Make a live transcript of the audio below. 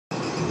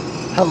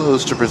Hello,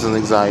 Strippers and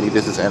Anxiety.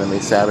 This is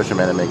Anime Savage from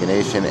Anime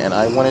Nation, and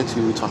I wanted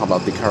to talk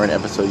about the current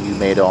episode you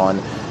made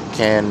on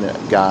Can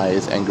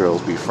Guys and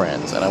Girls Be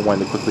Friends? And I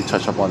wanted to quickly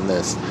touch up on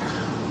this.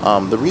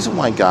 The reason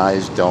why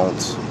guys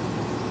don't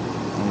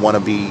want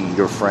to be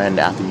your friend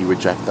after you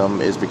reject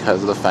them is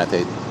because of the fact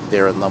that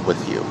they're in love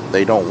with you.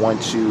 They don't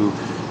want to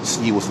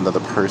see you with another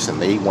person.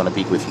 They want to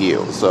be with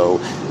you. So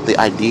the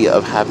idea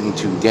of having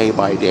to day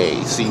by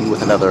day see you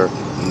with another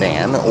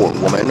man or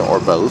woman or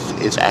both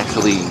is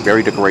actually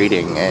very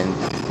degrading, and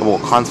will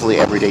constantly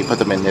every day put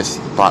them in this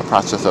thought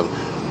process of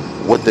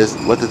what does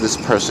this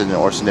person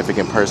or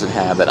significant person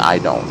have that I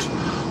don't.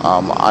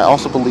 I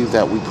also believe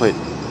that we put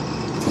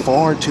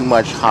far too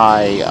much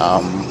high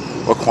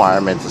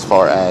requirements as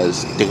far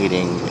as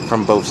dating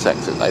from both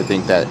sexes. I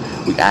think that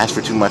we ask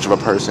for too much of a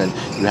person.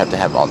 You have to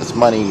have all this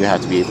money, you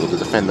have to be able to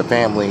defend the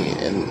family,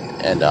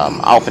 and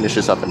I'll finish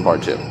this up in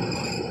part 2.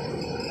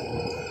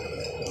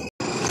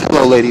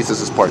 Hello ladies,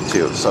 this is part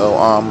 2. So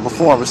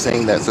before I was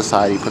saying that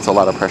society puts a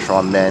lot of pressure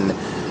on men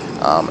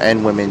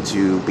and women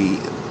to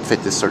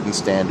fit this certain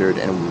standard,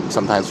 and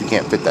sometimes we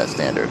can't fit that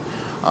standard.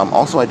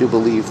 Also, I do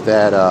believe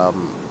that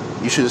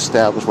you should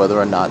establish whether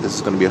or not this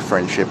is going to be a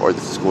friendship or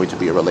this is going to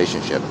be a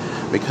relationship,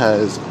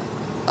 because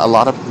a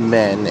lot of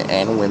men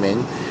and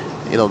women,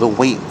 they'll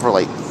wait for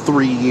like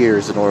 3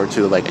 years in order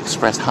to like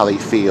express how they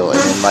feel, and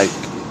then like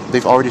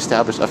they've already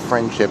established a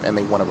friendship and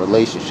they want a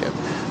relationship.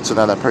 So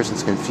now that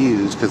person's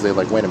confused because they're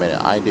like, wait a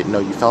minute, I didn't know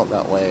you felt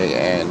that way,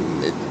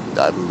 and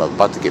I'm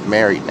about to get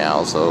married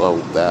now,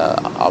 so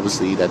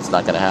obviously that's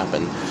not going to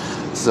happen.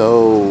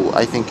 So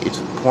I think it's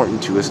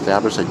important to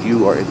establish that you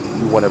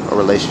want a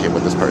relationship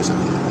with this person.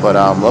 But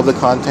love the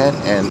content,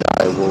 and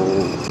I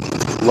will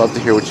love to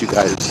hear what you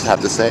guys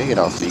have to say, and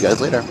I'll see you guys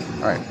later.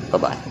 All right,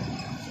 bye-bye.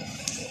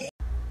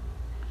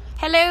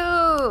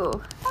 Hello!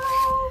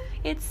 Hello!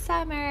 It's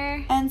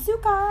Summer. And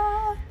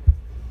Suka!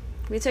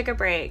 We took a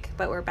break,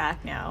 but we're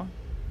back now.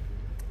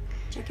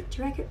 Check it.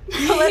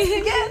 Let's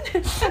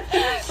begin.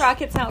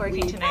 Rocket's not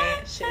working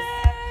tonight.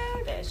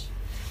 Bitch.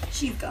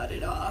 She's got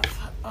it off.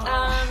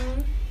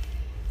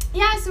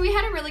 Yeah, so we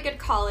had a really good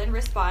call-in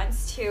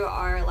response to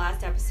our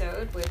last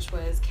episode, which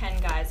was Can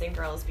Guys and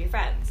Girls Be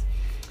Friends?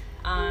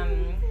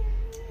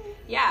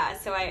 Yeah,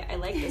 so I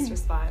like this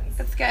response.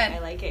 That's good. I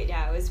like it.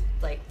 Yeah, it was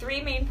like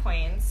 3 main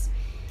points.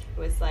 It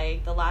was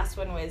like, the last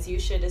one was you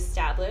should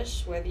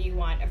establish whether you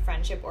want a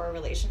friendship or a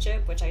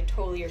relationship, which I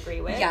totally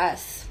agree with.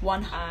 Yes,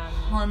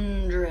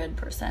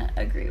 100%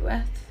 agree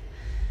with.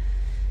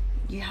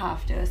 You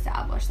have to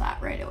establish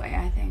that right away,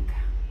 I think.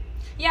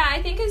 Yeah,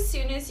 I think as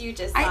soon as you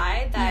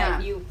decide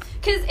you...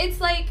 Because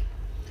it's like,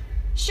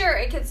 sure,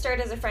 it could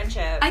start as a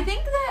friendship. I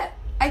think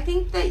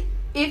that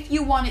if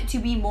you want it to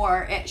be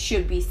more, it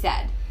should be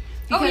said.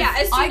 Because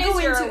as soon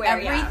as you're aware,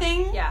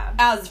 everything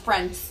as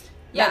friends.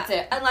 Yeah, that's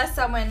it. Unless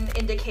someone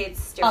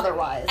indicates different.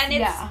 Otherwise, and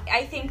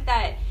I think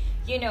that,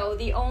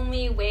 the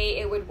only way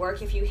it would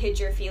work if you hid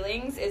your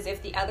feelings is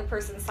if the other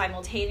person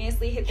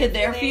simultaneously hid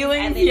their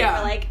feelings. And then you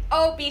were like,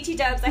 oh, BT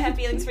dubs, I have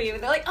feelings for you.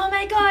 And they're like, oh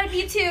my god,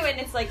 me too. And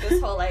it's like this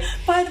whole like...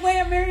 By the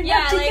way, I'm married.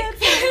 Yeah, like... too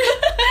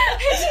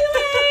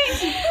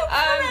late.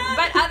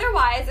 But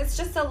otherwise, it's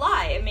just a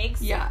lie. It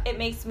makes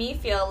me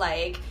feel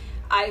like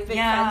I've been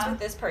friends with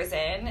this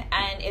person,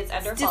 and it's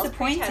under false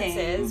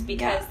pretenses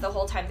because the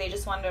whole time they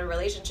just wanted a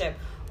relationship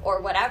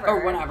or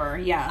whatever.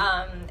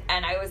 And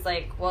I was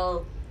like,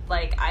 well,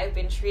 like, I've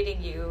been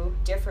treating you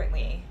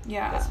differently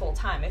this whole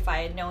time. If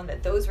I had known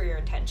that those were your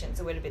intentions,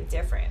 it would have been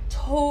different.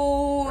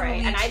 Totally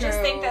right? And I just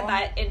think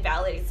that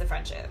invalidates the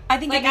friendship. I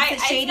think like,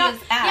 it's the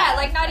shadiest ass. Yeah,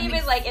 like, not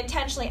even, like,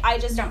 intentionally. I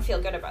just don't feel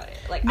good about it.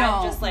 Like,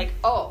 I'm just like,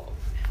 oh...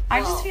 I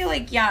just feel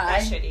like,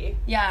 that's shitty.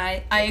 Yeah,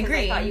 I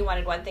agree. I thought you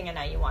wanted one thing and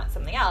now you want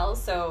something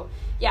else. So,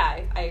 yeah,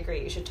 I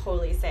agree. You should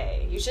totally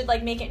say. You should,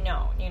 like, make it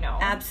known,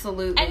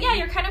 Absolutely. And,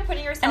 you're kind of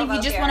putting yourself out there. And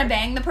if you just want to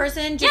bang the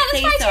person, just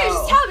say that's fine so. Too.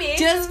 Just tell me.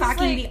 Just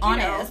fucking be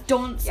honest.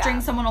 Don't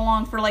string someone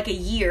along for, like, a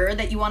year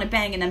that you want to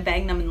bang and then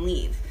bang them and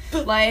leave.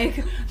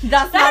 Like,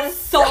 that's not a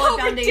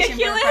solid foundation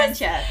for a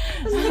friendship.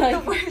 That's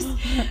like the worst.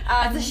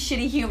 That's a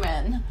shitty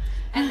human.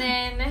 And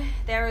then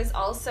there was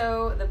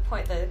also the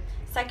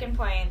second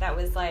point that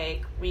was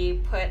like, we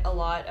put a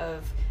lot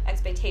of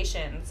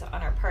expectations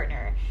on our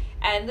partner.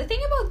 And the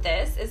thing about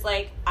this is,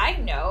 like, I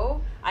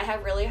know I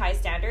have really high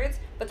standards,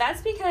 but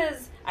that's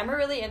because I'm a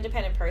really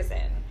independent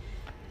person.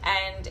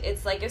 And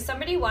it's like, if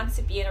somebody wants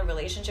to be in a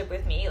relationship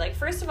with me, like,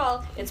 first of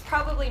all, it's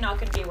probably not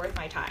going to be worth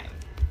my time.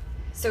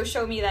 So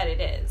show me that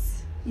it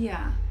is.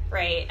 Yeah.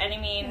 Right? And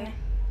I mean...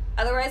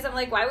 Otherwise, I'm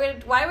like, why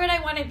would I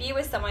want to be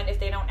with someone if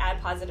they don't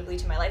add positively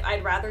to my life?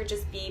 I'd rather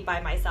just be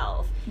by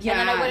myself. Yes. And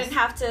then I wouldn't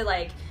have to,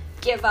 like,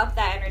 give up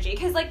that energy.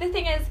 Because, like, the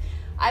thing is,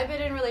 I've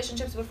been in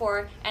relationships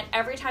before, and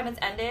every time it's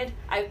ended,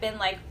 I've been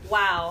like,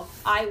 wow,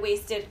 I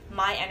wasted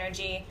my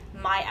energy,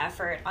 my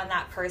effort on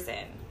that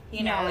person.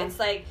 It's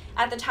like,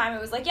 at the time,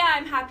 it was like, yeah,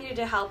 I'm happy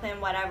to help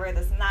him, whatever,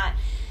 this and that.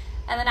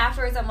 And then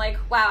afterwards, I'm like,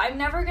 wow, I'm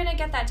never going to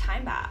get that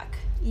time back.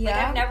 Yeah.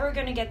 Like, I'm never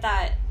going to get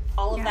that...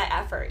 all of that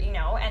effort,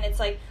 and it's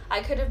like,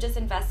 I could have just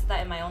invested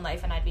that in my own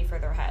life and I'd be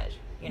further ahead,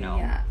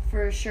 Yeah,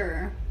 for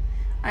sure.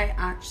 I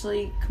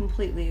actually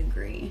completely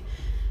agree.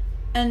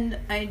 And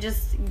I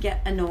just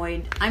get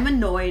annoyed. I'm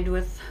annoyed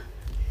with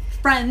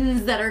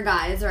friends that are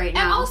guys right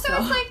now. And also,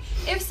 so. it's like,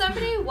 if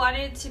somebody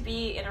wanted to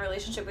be in a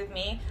relationship with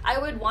me, I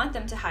would want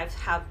them to have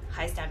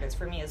high standards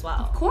for me as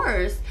well. Of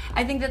course.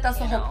 I think that's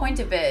the whole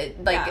point of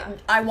it. Like,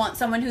 I want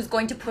someone who's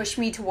going to push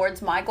me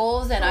towards my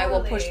goals, and I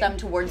will push them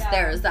towards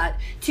theirs. That,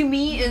 to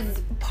me,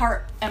 is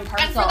part and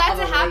parcel of a relationship. And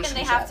for that to happen,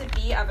 they have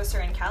to be of a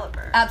certain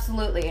caliber.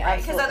 Absolutely. Right?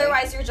 Because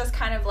otherwise, you're just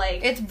kind of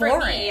like, it's boring.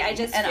 For me, I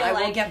just feel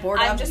like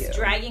I'm just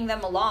dragging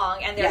them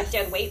along, and they're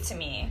dead weight to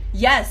me.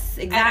 Yes,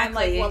 exactly. And I'm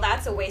like, well,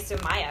 that's a waste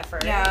of my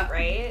effort,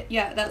 right?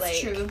 Yeah, that's like,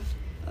 true.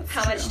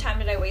 How much time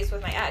did I waste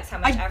with my ex? How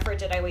much effort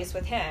did I waste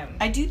with him?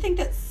 I do think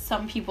that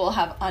some people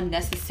have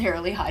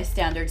unnecessarily high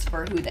standards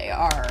for who they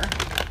are.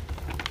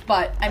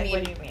 But, I mean...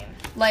 What do you mean?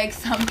 Like,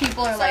 some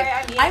people are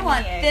I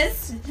want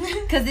this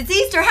because it's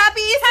Easter. Happy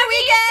Easter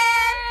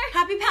weekend!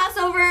 Happy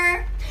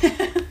Passover!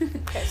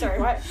 Okay, sorry,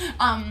 what?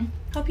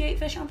 Hope you ate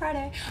fish on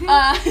Friday.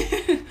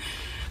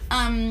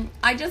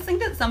 I just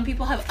think that some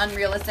people have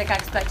unrealistic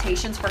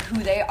expectations for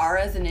who they are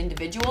as an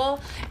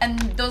individual, and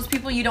those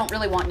people you don't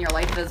really want in your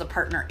life as a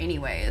partner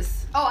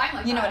anyways. Oh, I'm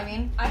like You know what I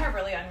mean? I have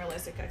really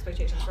unrealistic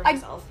expectations for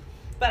myself.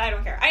 But I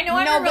don't care. I know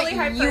I'm a really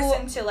hard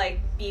person to,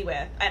 like, be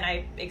with, and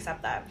I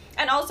accept that.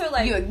 And also,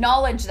 like... You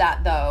acknowledge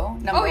that, though,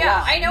 number one.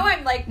 I know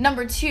I'm, like...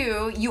 Number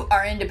two, you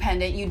are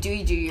independent. You do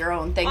your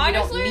own thing.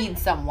 Honestly, you don't need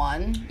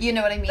someone. You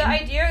know what I mean? The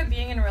idea of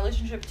being in a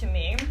relationship, to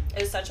me,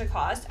 is such a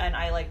cost, and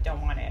I, like,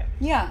 don't want it.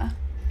 Yeah.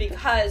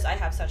 Because I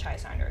have such high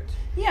standards.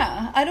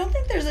 Yeah. I don't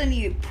think there's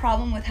any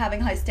problem with having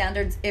high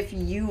standards if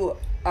you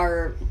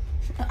are...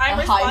 I'm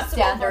a high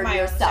standard for my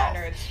yourself. Own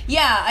standards.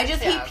 Yeah, I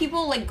just hate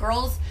people, like,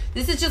 girls.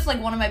 This is just, like,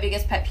 one of my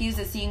biggest pet peeves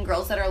is seeing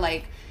girls that are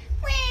like,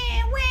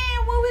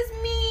 woe is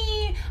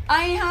me.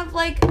 I have,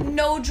 like,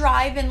 no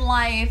drive in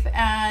life,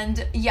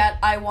 and yet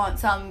I want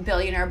some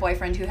billionaire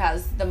boyfriend who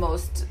has the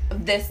most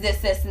this,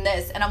 and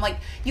this. And I'm like,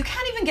 you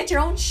can't even get your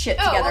own shit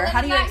together. Well,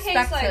 how do you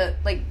expect to,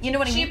 like, you know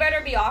what I mean? She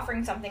better be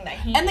offering something that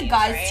he and needs, the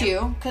guys, right?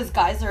 too, because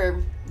guys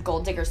are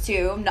gold diggers,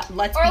 too.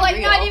 Let's or, be like,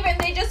 real. not even,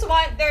 they just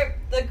want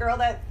the girl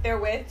that they're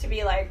with to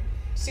be, like,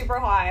 super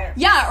hot.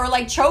 Yeah, or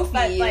like trophies,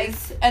 but, like,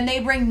 and they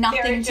bring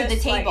nothing to the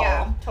table.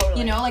 Like, totally.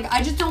 You know, like,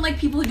 I just don't like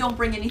people who don't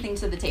bring anything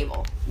to the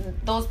table.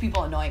 Those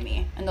people annoy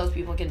me, and those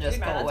people can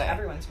just go away.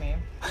 Everyone's me.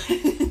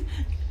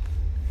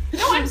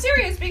 No, I'm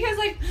serious, because,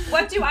 like,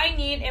 what do I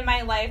need in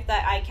my life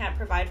that I can't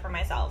provide for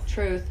myself?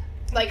 Truth.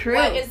 Like,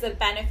 what is the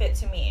benefit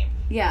to me?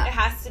 Yeah. It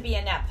has to be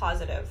a net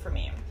positive for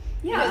me.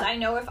 Yeah. Because I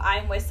know if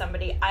I'm with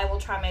somebody, I will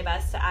try my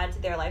best to add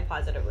to their life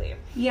positively.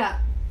 Yeah.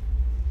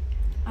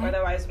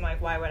 Otherwise, I'm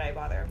like, why would I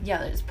bother?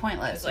 Yeah, it's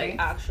pointless. It's, like,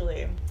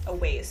 actually a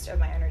waste of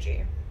my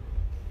energy.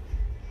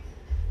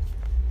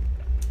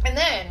 And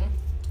then,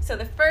 so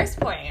the first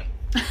point,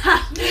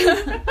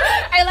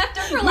 I left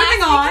it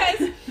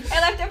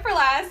for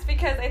last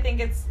because I think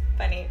it's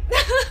funny.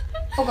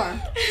 Okay.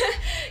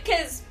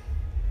 Because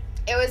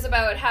it was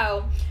about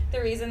how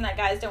the reason that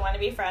guys don't want to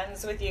be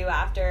friends with you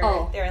after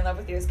they're in love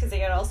with you is because they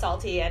get all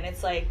salty, and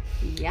it's, like,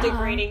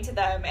 degrading to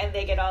them, and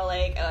they get all,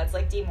 like, oh, it's,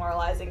 like,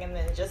 demoralizing, and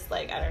then just,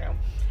 like, I don't know.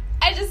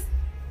 I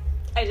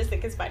just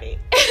think it's funny.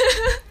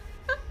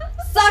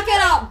 Suck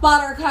it up,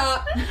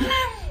 buttercup.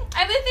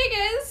 And the thing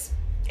is,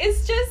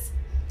 it's just,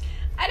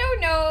 I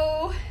don't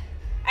know.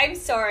 I'm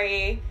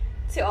sorry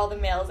to all the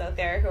males out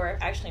there who are,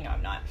 actually, no,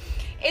 I'm not.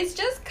 It's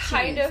just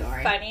kind of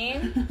funny.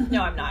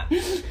 No, I'm not.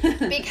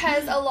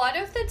 Because a lot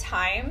of the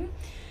time,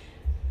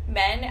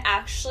 men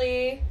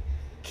actually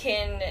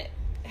can,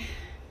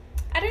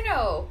 I don't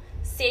know,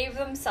 save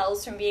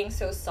themselves from being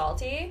so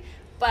salty,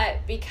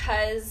 but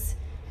because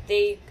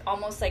they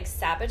almost, like,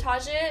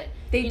 sabotage it.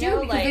 They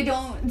do, because, like, they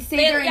don't say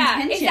their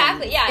intentions.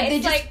 Exactly, yeah.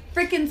 They just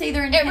freaking say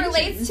their intentions.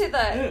 It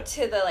relates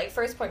to the like,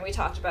 first point we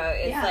talked about.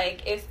 It's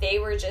like, if they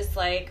were just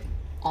like,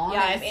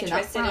 honest, I'm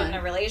interested in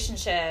a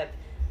relationship,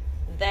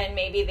 then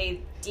maybe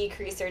they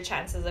decrease their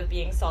chances of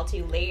being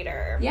salty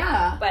later.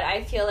 Yeah. But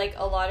I feel like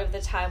a lot of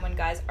the time when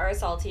guys are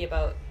salty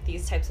about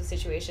these types of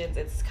situations,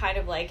 it's kind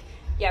of like,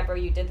 yeah, bro,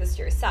 you did this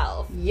to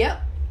yourself.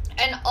 Yep.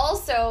 And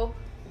also,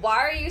 why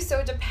are you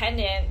so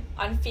dependent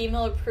on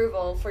female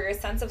approval for your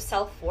sense of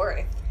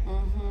self-worth?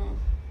 Mm-hmm.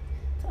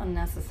 It's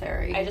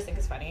unnecessary. I just think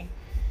it's funny.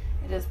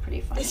 It is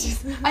pretty funny.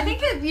 I think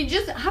that you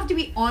just have to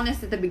be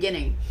honest at the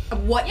beginning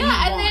of what you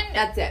want. Then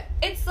that's it.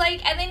 It's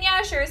like, and then,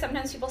 sure,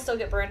 sometimes people still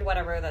get burned,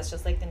 whatever. That's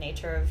just, like, the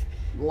nature of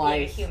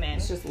life. Being a human.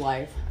 It's just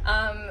life.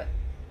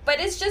 But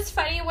it's just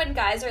funny when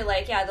guys are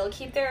like, they'll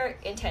keep their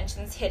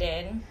intentions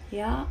hidden.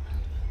 Yeah.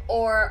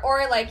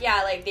 Or like,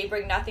 like, they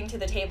bring nothing to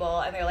the table,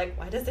 and they're like,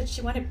 why doesn't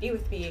she want to be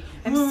with me?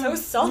 I'm so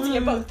salty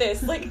about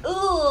this. Like,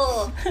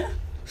 ugh.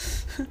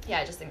 Yeah,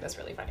 I just think that's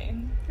really funny.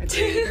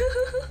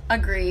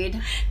 Agreed.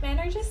 Men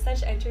are just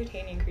such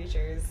entertaining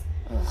creatures.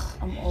 Ugh,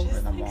 I'm over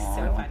them all.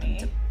 So I want funny.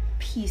 them to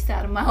piece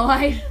out of my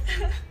life.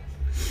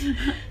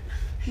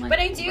 But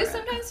I do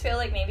sometimes feel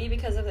like maybe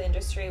because of the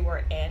industry we're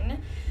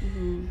in,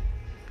 mm-hmm.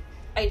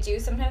 I do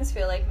sometimes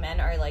feel like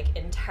men are, like,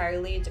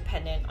 entirely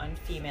dependent on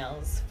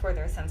females for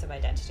their sense of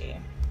identity.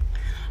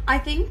 I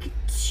think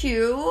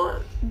too,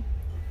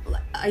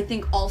 I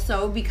think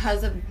also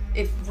because of,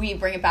 if we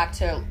bring it back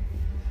to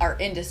our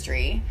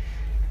industry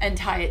and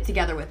tie it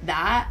together with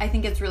that, I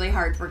think it's really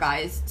hard for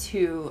guys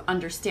to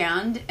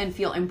understand and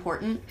feel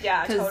important.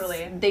 Yeah,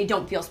 totally. They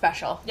don't feel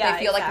special. Yeah,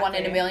 they feel like one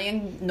in a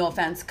million, no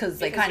offense, because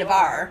they kind of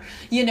are.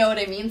 You know what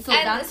I mean? So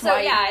that's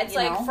why, it's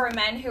like for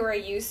men who are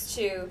used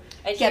to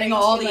getting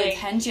all the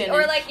attention.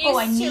 Or like used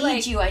I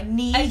need you, I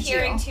need you.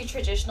 Adhering to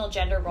traditional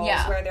gender roles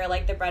where they're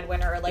like the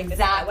breadwinner or like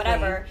the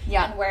whatever.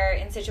 Yeah. And where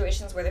in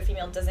situations where the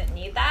female doesn't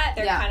need that,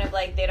 they're kind of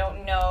like, they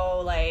don't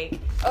know like,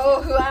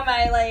 oh, who am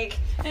I? Like,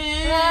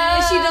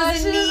 she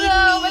doesn't need me.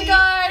 Oh my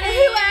god, who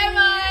am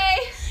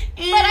I?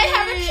 But I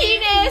have a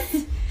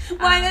penis.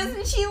 Why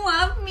doesn't she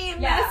love me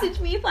and message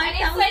me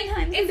 5,000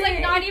 times It's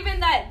like not even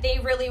that they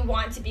really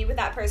want to be with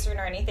that person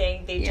or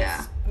anything. They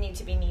just need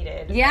to be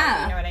needed.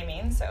 Yeah. You know what I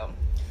mean? So,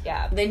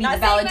 yeah. They need the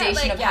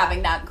validation of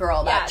having that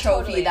girl, that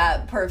trophy, totally.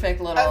 That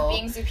perfect little... Of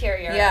being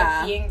superior,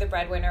 of being the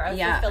breadwinner, of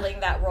fulfilling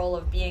that role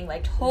of being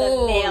like the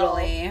male,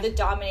 the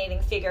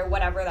dominating figure,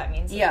 whatever that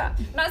means. I'm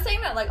not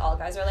saying that like all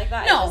guys are like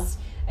that. No.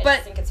 I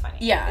just think it's funny.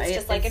 Yeah. It's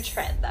just like a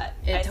trend that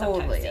I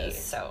sometimes see.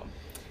 So,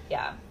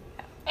 yeah.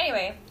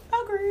 Anyway.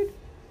 Agreed.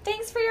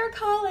 Thanks for your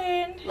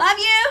call-in. Love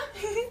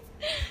you.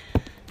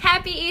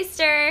 Happy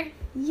Easter.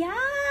 Yeah.